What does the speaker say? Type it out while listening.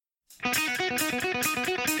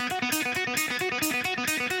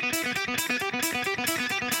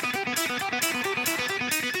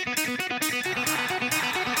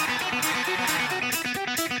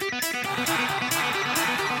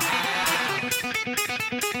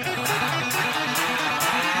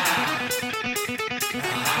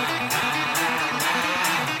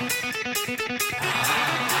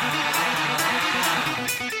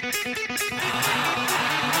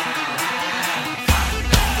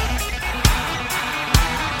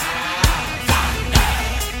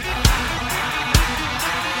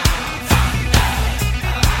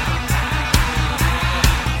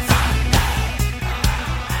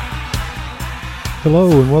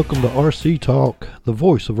Hello and welcome to RC Talk, the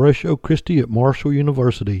voice of Ratio Christi at Marshall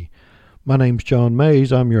University. My name's John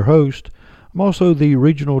Mays. I'm your host. I'm also the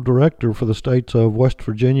regional director for the states of West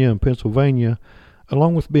Virginia and Pennsylvania,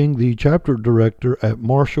 along with being the chapter director at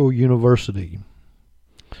Marshall University.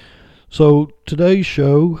 So today's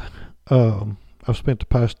show, I've spent the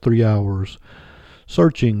past 3 hours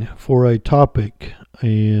searching for a topic,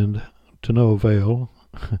 and to no avail.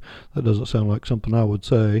 That doesn't sound like something I would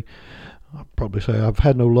say. I'd probably say I've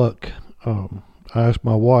had no luck. I asked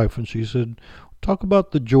my wife, and she said, talk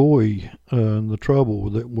about the joy and the trouble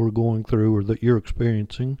that we're going through or that you're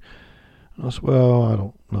experiencing. And I said, well, I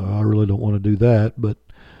don't know. I really don't want to do that, but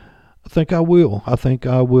I think I will. I think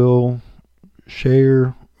I will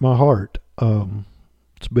share my heart.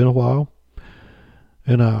 It's been a while,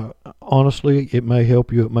 and honestly, it may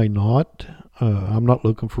help you, it may not. I'm not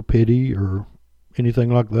looking for pity or anything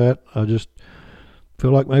like that. I just feel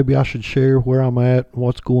like maybe I should share where I'm at,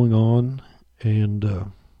 what's going on,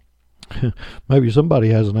 and maybe somebody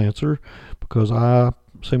has an answer, because I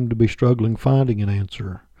seem to be struggling finding an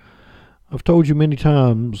answer. I've told you many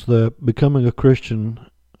times that becoming a Christian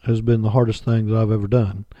has been the hardest thing that I've ever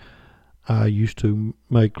done. I used to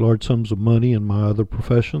make large sums of money in my other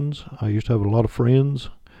professions. I used to have a lot of friends.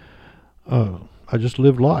 I just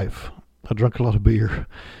lived life. I drank a lot of beer.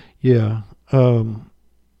 Yeah.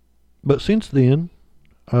 But since then,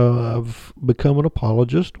 I've become an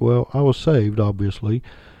apologist. Well, I was saved, obviously,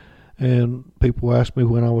 and people ask me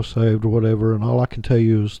when I was saved or whatever, and all I can tell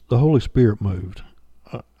you is the Holy Spirit moved.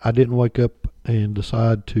 I didn't wake up and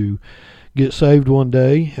decide to get saved one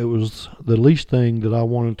day. It was the least thing that I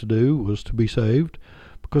wanted to do was to be saved,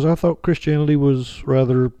 because I thought Christianity was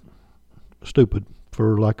rather stupid,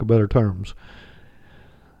 for lack of better terms.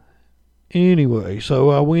 Anyway, so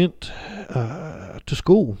I went to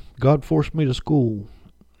school. God forced me to school.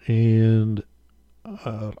 And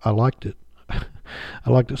I liked it. I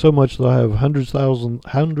liked it so much that I have hundreds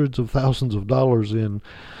of thousands of dollars in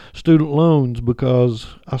student loans, because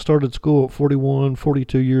I started school at 41,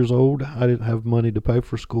 42 years old. I didn't have money to pay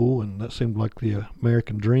for school, and that seemed like the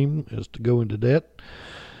American dream, is to go into debt.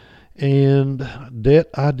 And debt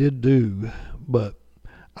I did do, but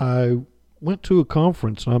I went to a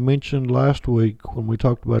conference, and I mentioned last week when we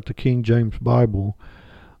talked about the King James Bible,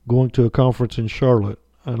 going to a conference in Charlotte.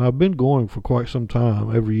 And I've been going for quite some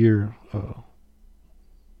time. Every year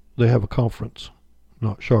they have a conference,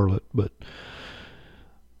 not Charlotte, but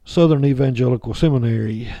Southern Evangelical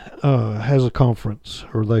Seminary has a conference,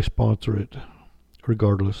 or they sponsor it.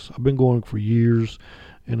 Regardless, I've been going for years,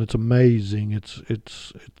 and it's amazing.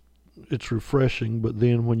 It's refreshing, but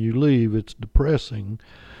then when you leave, it's depressing,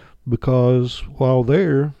 because while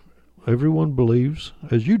there, everyone believes,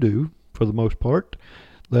 as you do for the most part,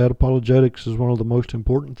 that apologetics is one of the most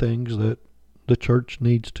important things that the church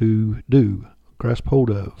needs to do, grasp hold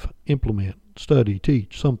of, implement, study,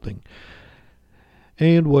 teach, something.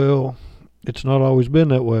 And, well, it's not always been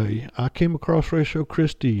that way. I came across Ratio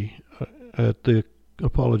Christi at the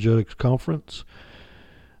apologetics conference.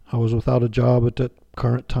 I was without a job at that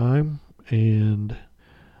current time, and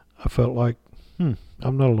I felt like, I'm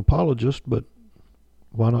not an apologist, but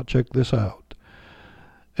why not check this out?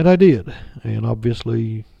 And I did, and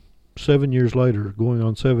obviously 7 years later, going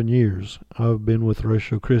on 7 years, I've been with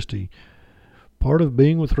Ratio Christi. Part of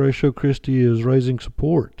being with Ratio Christi is raising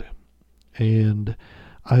support, and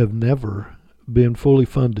I have never been fully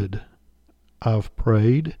funded. I've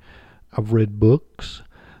prayed, I've read books,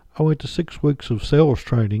 I went to 6 weeks of sales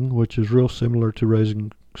training, which is real similar to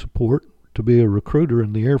raising support, to be a recruiter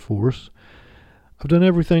in the Air Force. I've done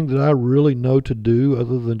everything that I really know to do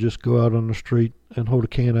other than just go out on the street and hold a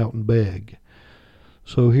can out and beg.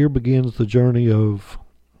 So here begins the journey of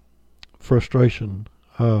frustration.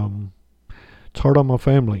 It's hard on my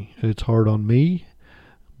family. It's hard on me,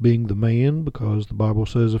 being the man, because the Bible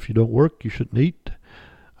says if you don't work, you shouldn't eat.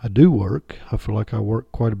 I do work. I feel like I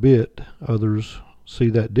work quite a bit. Others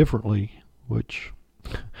see that differently, which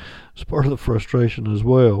is part of the frustration as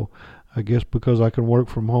well. I guess because I can work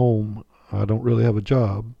from home, I don't really have a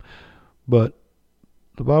job. But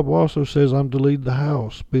the Bible also says I'm to lead the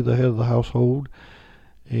house, be the head of the household,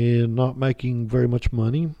 and not making very much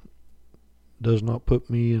money does not put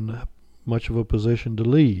me in much of a position to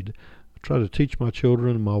lead. I try to teach my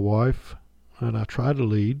children and my wife, and I try to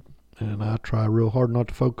lead, and I try real hard not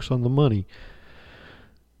to focus on the money.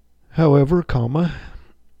 However,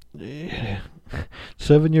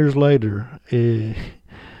 7 years later, and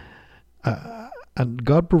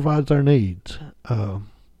God provides our needs.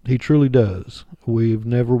 He truly does. We've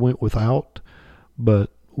never went without,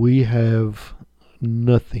 but we have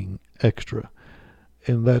nothing extra.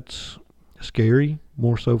 And that's scary,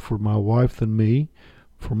 more so for my wife than me.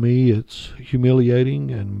 For me, it's humiliating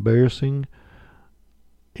and embarrassing,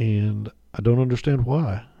 and I don't understand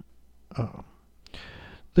why.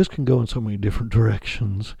 This can go in so many different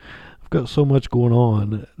directions. I've got so much going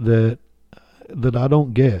on that I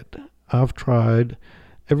don't get. I've tried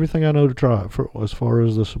everything I know to try as far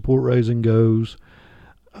as the support raising goes.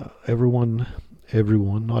 Everyone,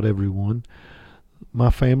 not everyone, my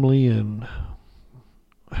family and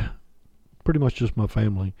pretty much just my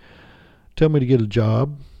family tell me to get a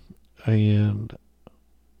job, and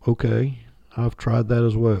okay, I've tried that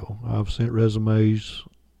as well. I've sent resumes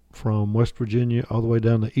from West Virginia all the way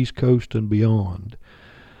down the East Coast and beyond.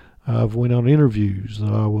 I've went on interviews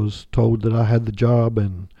that I was told that I had the job,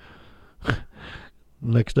 and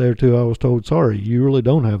next day or two I was told, sorry, you really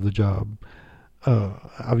don't have the job.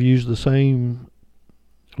 I've used the same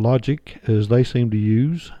logic as they seem to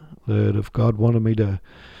use, that if God wanted me to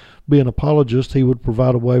be an apologist, he would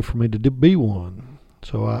provide a way for me to be one.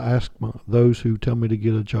 So I ask those who tell me to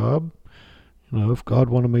get a job, if God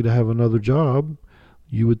wanted me to have another job,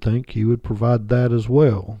 you would think he would provide that as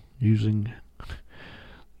well, using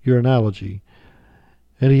your analogy.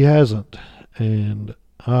 And he hasn't. And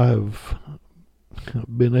I have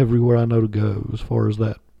been everywhere I know to go as far as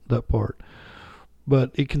that part.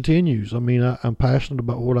 But it continues. I mean, I'm passionate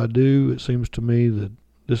about what I do. It seems to me that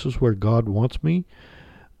this is where God wants me.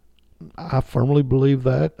 I firmly believe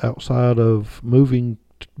that, outside of moving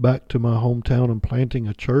back to my hometown and planting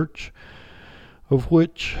a church, of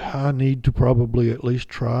which I need to probably at least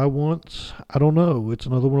try once. I don't know. It's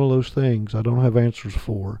another one of those things I don't have answers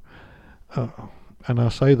for. And I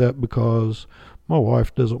say that because my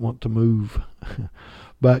wife doesn't want to move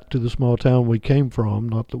back to the small town we came from.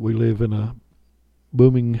 Not that we live in a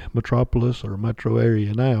booming metropolis or metro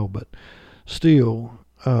area now, but still,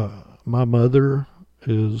 my mother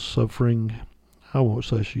is suffering. I won't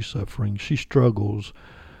say she's suffering. She struggles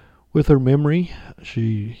with her memory.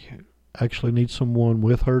 She actually needs someone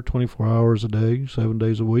with her 24 hours a day, 7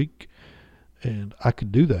 days a week. And I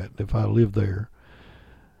could do that if I lived there.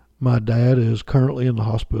 My dad is currently in the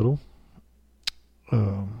hospital.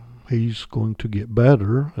 He's going to get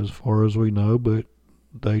better as far as we know, but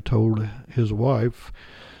they told his wife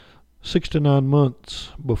 6 to 9 months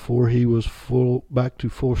before he was back to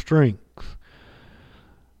full strength.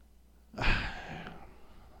 I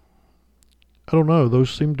don't know. Those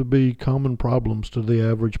seem to be common problems to the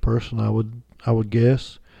average person, I would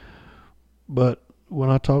guess. But when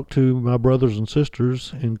I talk to my brothers and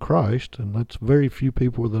sisters in Christ, and that's very few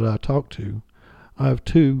people that I talk to, I have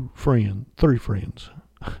three friends,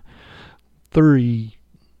 3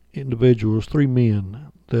 individuals, 3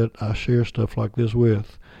 men that I share stuff like this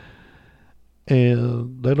with.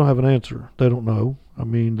 And they don't have an answer. They don't know. I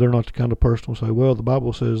mean, they're not the kind of person who say, well, the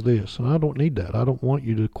Bible says this. And I don't need that. I don't want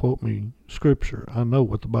you to quote me scripture. I know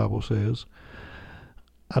what the Bible says.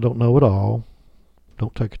 I don't know it all.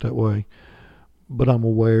 Don't take it that way. But I'm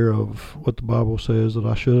aware of what the Bible says, that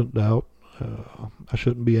I shouldn't doubt. I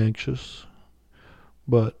shouldn't be anxious.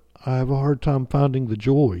 But I have a hard time finding the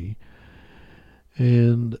joy.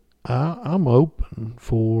 And I'm open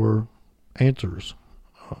for answers.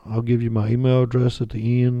 I'll give you my email address at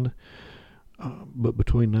the end. But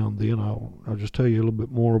between now and then, I'll just tell you a little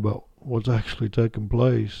bit more about what's actually taking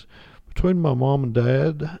place. Between my mom and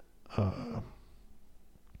dad,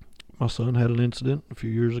 my son had an incident a few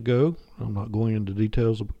years ago, I'm not going into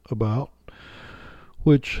details about,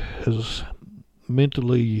 which has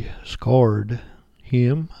mentally scarred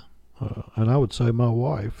him, and I would say my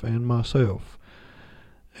wife and myself.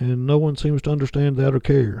 And no one seems to understand that or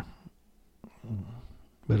care.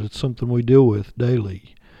 But it's something we deal with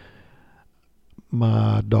daily.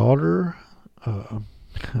 My daughter,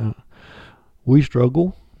 we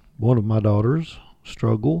struggle. One of my daughters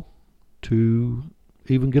struggle to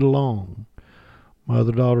even get along. My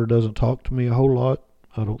other daughter doesn't talk to me a whole lot.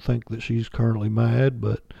 I don't think that she's currently mad,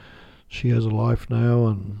 but she has a life now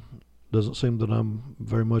and doesn't seem that I'm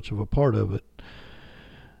very much of a part of it.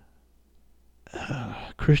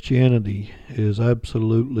 Christianity is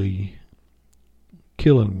absolutely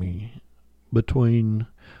killing me. Between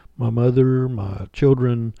my mother, my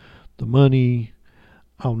children, the money,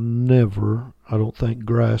 I'll never, I don't think,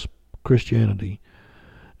 grasp Christianity.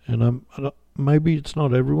 And maybe it's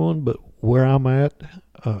not everyone, but where I'm at,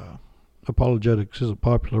 apologetics isn't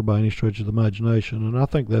popular by any stretch of the imagination, and I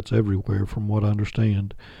think that's everywhere from what I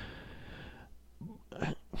understand.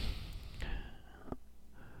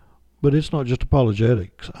 But it's not just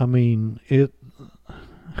apologetics. I mean,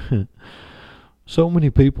 so many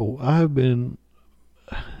people,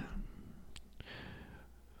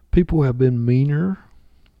 people have been meaner,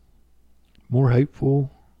 more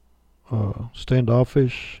hateful,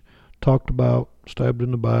 standoffish, talked about, stabbed in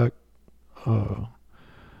the back.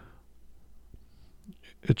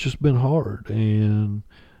 It's just been hard, and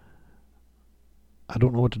I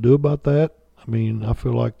don't know what to do about that. I mean, I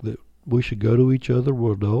feel like that we should go to each other.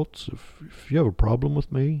 We're adults. If you have a problem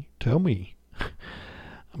with me, tell me.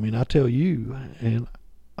 I mean, I tell you, and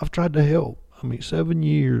I've tried to help. I mean, 7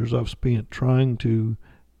 years I've spent trying to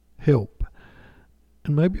help,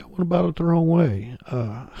 and maybe I went about it the wrong way.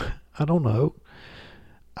 I don't know.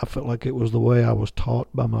 I felt like it was the way I was taught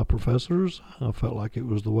by my professors. I felt like it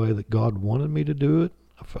was the way that God wanted me to do it.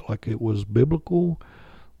 I felt like it was biblical,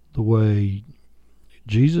 the way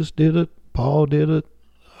Jesus did it, Paul did it,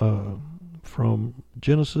 from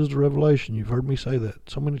Genesis to Revelation. You've heard me say that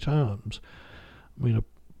so many times. I mean,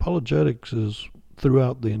 apologetics is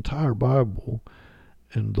throughout the entire Bible,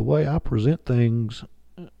 and the way I present things,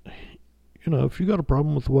 if you got a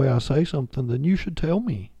problem with the way I say something, then you should tell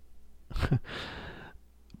me.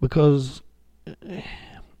 Because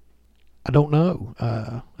I don't know.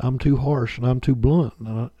 I'm too harsh and I'm too blunt.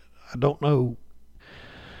 I don't know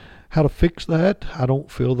how to fix that. I don't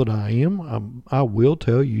feel that I am. I will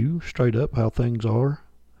tell you straight up how things are.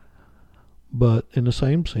 But in the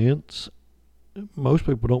same sense, most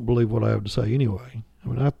people don't believe what I have to say anyway. I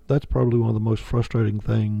mean, that's probably one of the most frustrating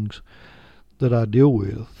things that I deal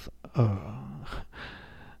with.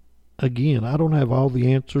 Again, I don't have all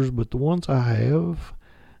the answers, but the ones I have,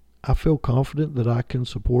 I feel confident that I can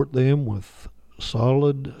support them with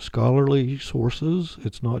solid scholarly sources.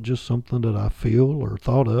 It's not just something that I feel or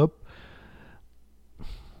thought up.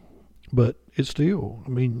 But it's still, I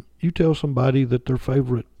mean, you tell somebody that their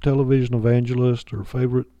favorite television evangelist or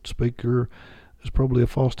favorite speaker is probably a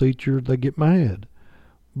false teacher, they get mad.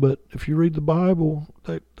 But if you read the Bible,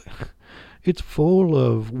 it's full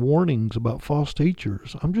of warnings about false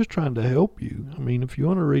teachers. I'm just trying to help you. I mean, if you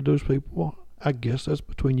want to read those people, I guess that's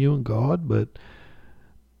between you and God, but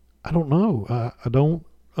I don't know. I don't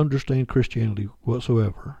understand Christianity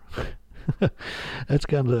whatsoever. That's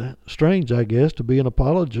kind of strange, I guess, to be an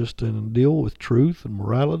apologist and deal with truth and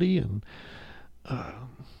morality and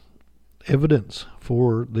evidence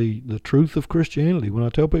for the truth of Christianity. When I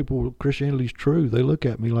tell people Christianity's true, they look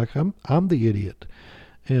at me like I'm the idiot.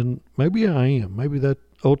 And maybe I am. Maybe that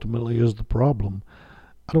ultimately is the problem.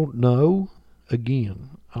 I don't know.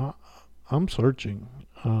 Again, I'm searching.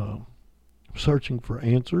 Searching for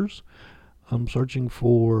answers. I'm searching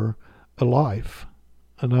for a life.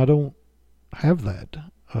 And I don't have that.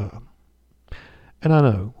 And I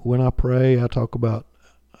know when I pray, I talk about,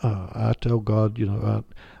 I tell God,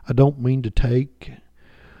 I don't mean to take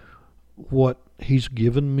what He's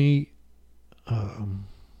given me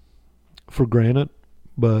for granted,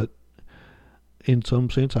 but in some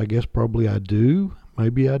sense, I guess probably I do.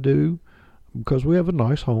 Maybe I do, because we have a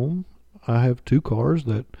nice home. I have 2 cars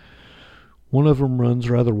that one of them runs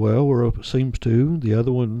rather well, or it seems to. The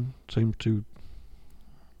other one seems to,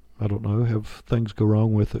 I don't know, have things go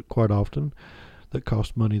wrong with it quite often that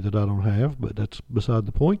cost money that I don't have, but that's beside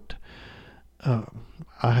the point. I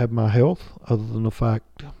have my health, other than the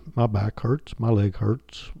fact my back hurts, my leg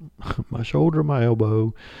hurts, my shoulder, my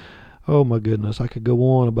elbow. Oh my goodness, I could go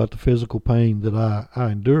on about the physical pain that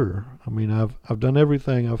I endure. I mean, I've done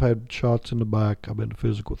everything. I've had shots in the back. I've been to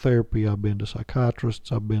physical therapy. I've been to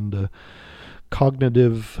psychiatrists. I've been to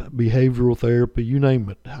cognitive behavioral therapy. You name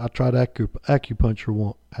it. I tried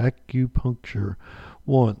acupuncture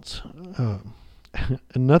once, and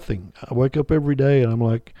nothing. I wake up every day and I'm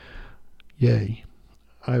like, yay.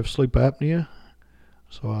 I have sleep apnea,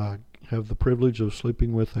 so I have the privilege of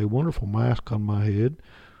sleeping with a wonderful mask on my head.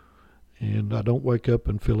 And I don't wake up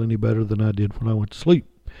and feel any better than I did when I went to sleep.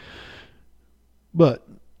 But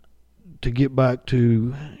to get back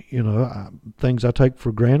to, things I take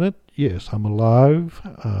for granted, yes, I'm alive.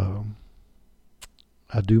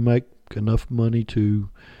 I do make enough money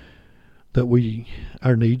that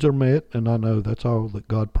our needs are met, and I know that's all that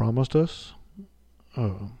God promised us.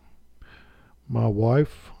 My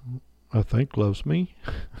wife, I think loves me.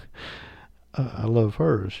 I love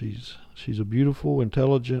her. She's a beautiful,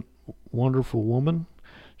 intelligent, wonderful woman.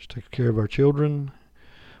 She takes care of our children.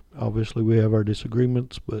 Obviously, we have our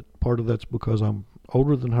disagreements, but part of that's because I'm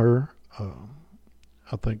older than her.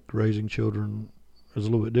 I think raising children is a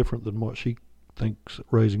little bit different than what she thinks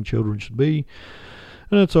raising children should be.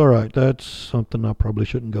 And that's all right. That's something I probably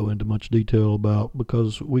shouldn't go into much detail about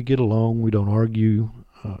because we get along. We don't argue.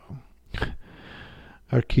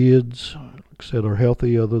 Our kids, like I said, are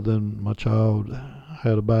healthy other than my child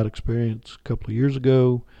had a bad experience a couple of years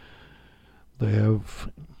ago. They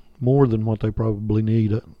have more than what they probably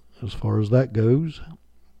need as far as that goes.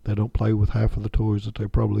 They don't play with half of the toys that they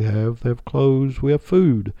probably have. They have clothes. We have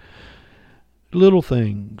food. Little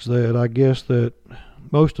things that I guess that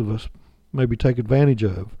most of us maybe take advantage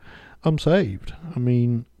of. I'm saved. I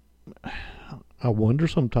mean, I wonder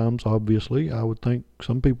sometimes, obviously. I would think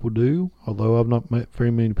some people do, although I've not met very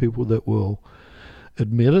many people that will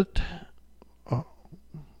admit it.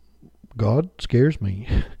 God scares me.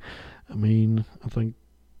 I mean, I think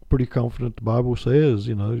pretty confident the Bible says,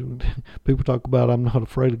 people talk about I'm not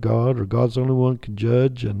afraid of God or God's the only one who can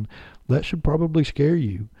judge, and that should probably scare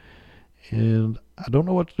you. And I don't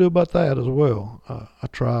know what to do about that as well. I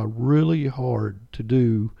try really hard to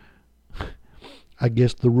do, I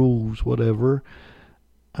guess, the rules, whatever.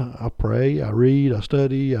 I pray, I read, I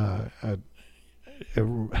study. The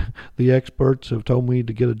experts have told me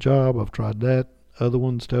to get a job. I've tried that. Other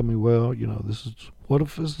ones tell me, well, what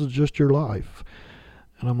if this is just your life?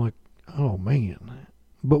 And I'm like, oh man.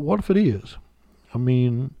 But what if it is? I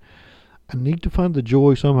mean, I need to find the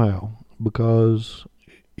joy somehow, because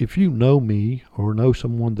if you know me or know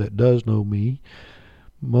someone that does know me,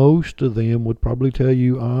 most of them would probably tell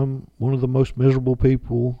you I'm one of the most miserable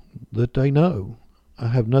people that they know. I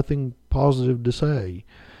have nothing positive to say.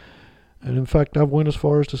 And in fact, I've went as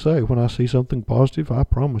far as to say, when I see something positive, I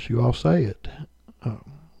promise you I'll say it.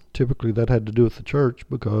 Typically that had to do with the church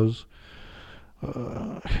because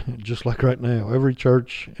just like right now, every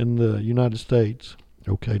church in the United States,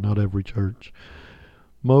 okay, not every church,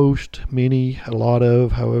 most, many, a lot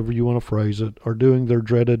of, however you want to phrase it, are doing their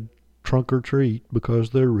dreaded trunk or treat because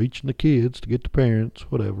they're reaching the kids to get the parents,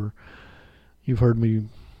 whatever. You've heard me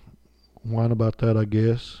whine about that, I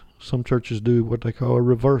guess. Some churches do what they call a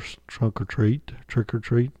reverse trunk or treat, trick or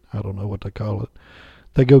treat. I don't know what they call it.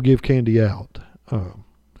 They go give candy out,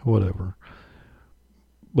 whatever.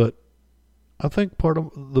 But I think part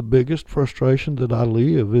of the biggest frustration that I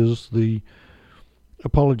live is the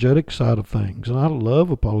apologetic side of things. And I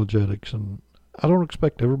love apologetics, and I don't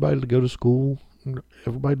expect everybody to go to school.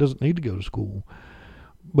 Everybody doesn't need to go to school.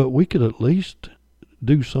 But we could at least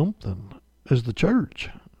do something as the church.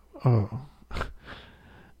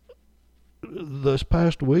 This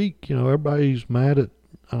past week, everybody's mad at,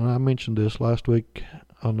 and I mentioned this last week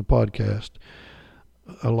on the podcast,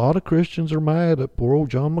 a lot of Christians are mad at poor old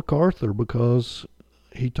John MacArthur because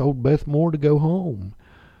he told Beth Moore to go home.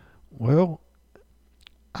 Well,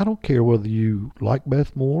 I don't care whether you like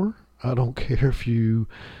Beth Moore. I don't care if you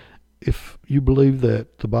believe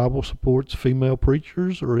that the Bible supports female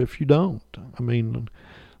preachers or if you don't. I mean,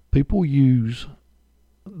 people use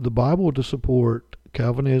the Bible to support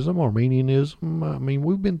Calvinism, Arminianism. I mean,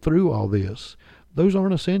 we've been through all this. Those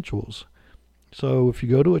aren't essentials. So if you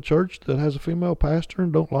go to a church that has a female pastor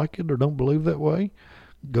and don't like it or don't believe that way,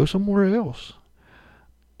 go somewhere else.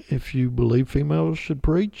 If you believe females should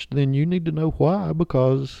preach, then you need to know why,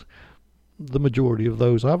 because the majority of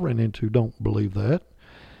those I've run into don't believe that.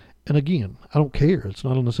 And again, I don't care. It's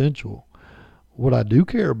not an essential. What I do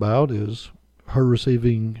care about is her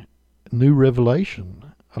receiving new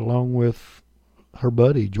revelation along with her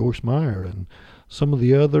buddy Joyce Meyer and some of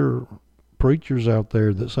the other preachers out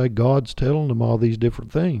there that say God's telling them all these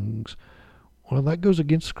different things. Well, that goes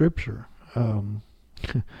against Scripture. The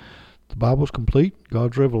Bible's complete.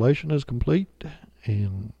 God's revelation is complete.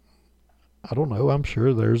 And I don't know, I'm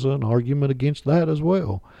sure there's an argument against that as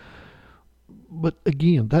well. But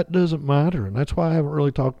again, that doesn't matter. And that's why I haven't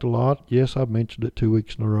really talked a lot. Yes, I've mentioned it 2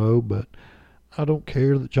 weeks in a row, but I don't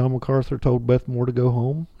care that John MacArthur told Beth Moore to go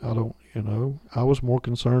home. I was more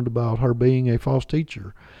concerned about her being a false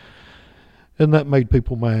teacher. And that made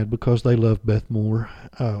people mad because they love Beth Moore.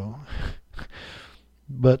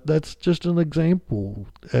 But that's just an example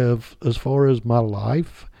of, as far as my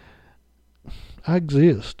life, I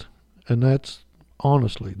exist. And that's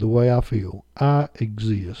honestly the way I feel. I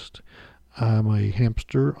exist. I'm a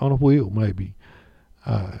hamster on a wheel, maybe.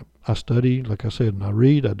 I study, like I said, and I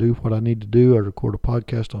read. I do what I need to do. I record a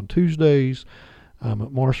podcast on Tuesdays. I'm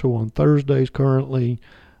at Marshall on Thursdays currently.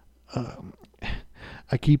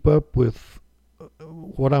 I keep up with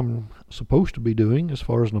what I'm supposed to be doing as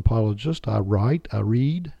far as an apologist. I write, I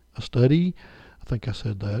read, I study. I think I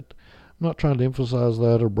said that. I'm not trying to emphasize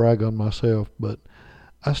that or brag on myself, but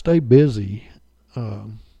I stay busy,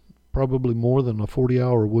 probably more than a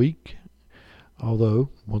 40-hour week, although,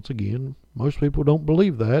 once again, most people don't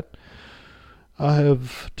believe that. I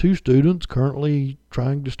have 2 students currently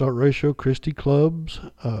trying to start Ratio Christi clubs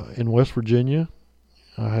in West Virginia.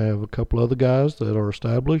 I have a couple other guys that are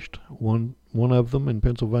established. One of them in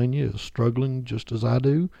Pennsylvania is struggling just as I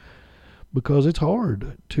do, because it's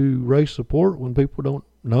hard to raise support when people don't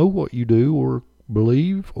know what you do or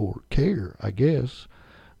believe or care, I guess,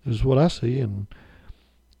 is what I see. And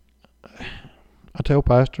I tell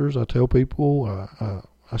pastors, I tell people,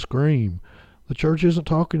 I scream, the church isn't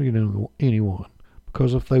talking to anyone,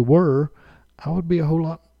 because if they were, I would be a whole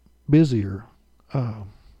lot busier,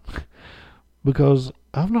 because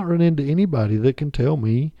I've not run into anybody that can tell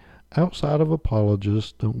me, outside of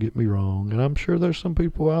apologists, don't get me wrong, and I'm sure there's some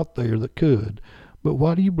people out there that could, but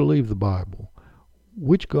why do you believe the Bible?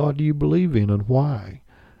 Which God do you believe in, and why?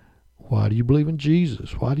 Why do you believe in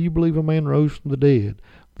Jesus? Why do you believe a man rose from the dead?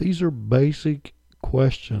 These are basic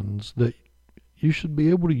questions that you should be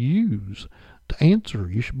able to use to answer.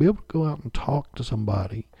 You should be able to go out and talk to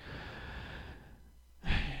somebody.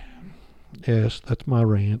 Yes, that's my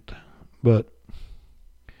rant, but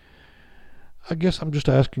I guess I'm just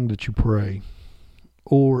asking that you pray,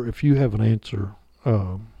 or if you have an answer,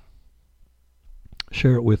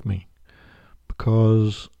 share it with me,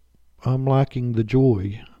 because I'm lacking the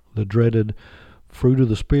joy, the dreaded fruit of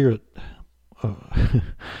the Spirit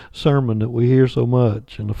sermon that we hear so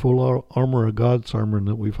much, and the full armor of God sermon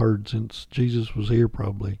that we've heard since Jesus was here,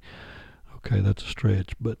 probably. Okay, that's a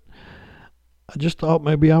stretch, but I just thought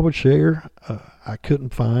maybe I would share. I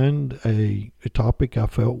couldn't find a topic I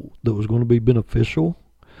felt that was going to be beneficial.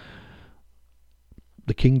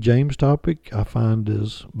 The King James topic I find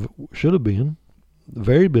should have been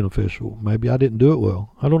very beneficial. Maybe I didn't do it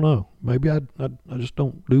well. I don't know. Maybe I just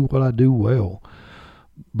don't do what I do well.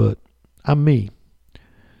 But I'm me.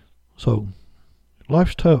 So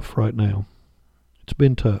life's tough right now. It's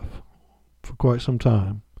been tough for quite some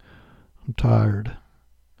time. I'm tired.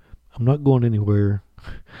 I'm not going anywhere.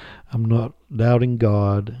 I'm not doubting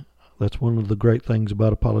God. That's one of the great things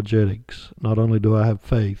about apologetics. Not only do I have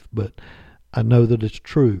faith, but I know that it's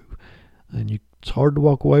true. And it's hard to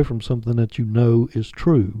walk away from something that you know is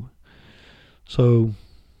true. So,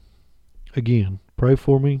 again, pray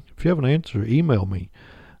for me. If you have an answer, email me.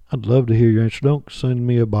 I'd love to hear your answer. Don't send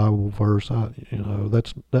me a Bible verse. That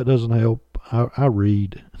doesn't help. I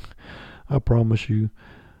read. I promise you.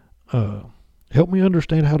 Help me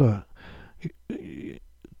understand how to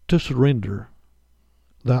surrender.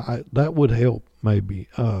 That would help, maybe.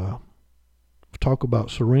 Talk about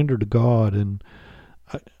surrender to God, and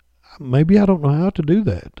maybe I don't know how to do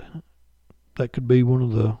that. That could be one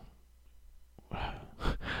of the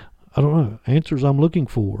answers I'm looking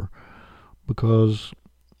for, because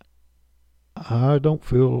I don't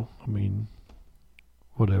feel,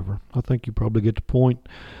 whatever. I think you probably get the point.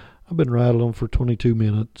 I've been rattling for 22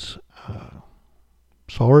 minutes.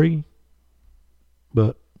 Sorry,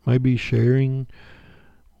 but maybe sharing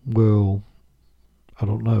will, I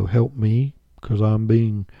don't know, help me, because I'm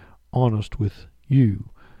being honest with you.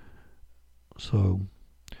 So,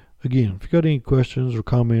 again, if you got any questions or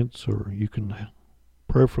comments, or you can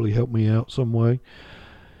prayerfully help me out some way,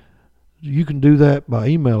 you can do that by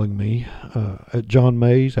emailing me at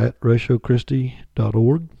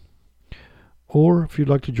johnmays@ratiochristi.org. Or if you'd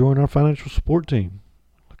like to join our financial support team,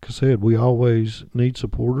 like I said, we always need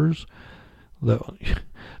supporters.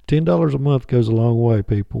 $10 a month goes a long way,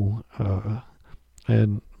 people.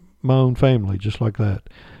 And my own family, just like that.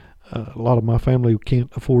 A lot of my family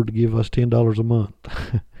can't afford to give us $10 a month.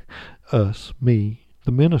 Me,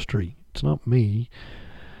 the ministry. It's not me.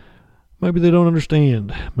 Maybe they don't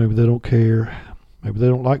understand. Maybe they don't care. Maybe they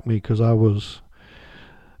don't like me because I was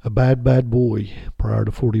a bad boy prior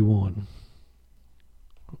to 41.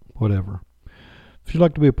 Whatever. If you'd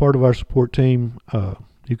like to be a part of our support team,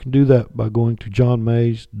 you can do that by going to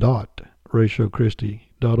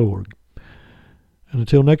johnmays.ratiochristi.org. And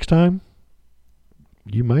until next time,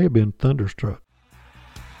 you may have been thunderstruck.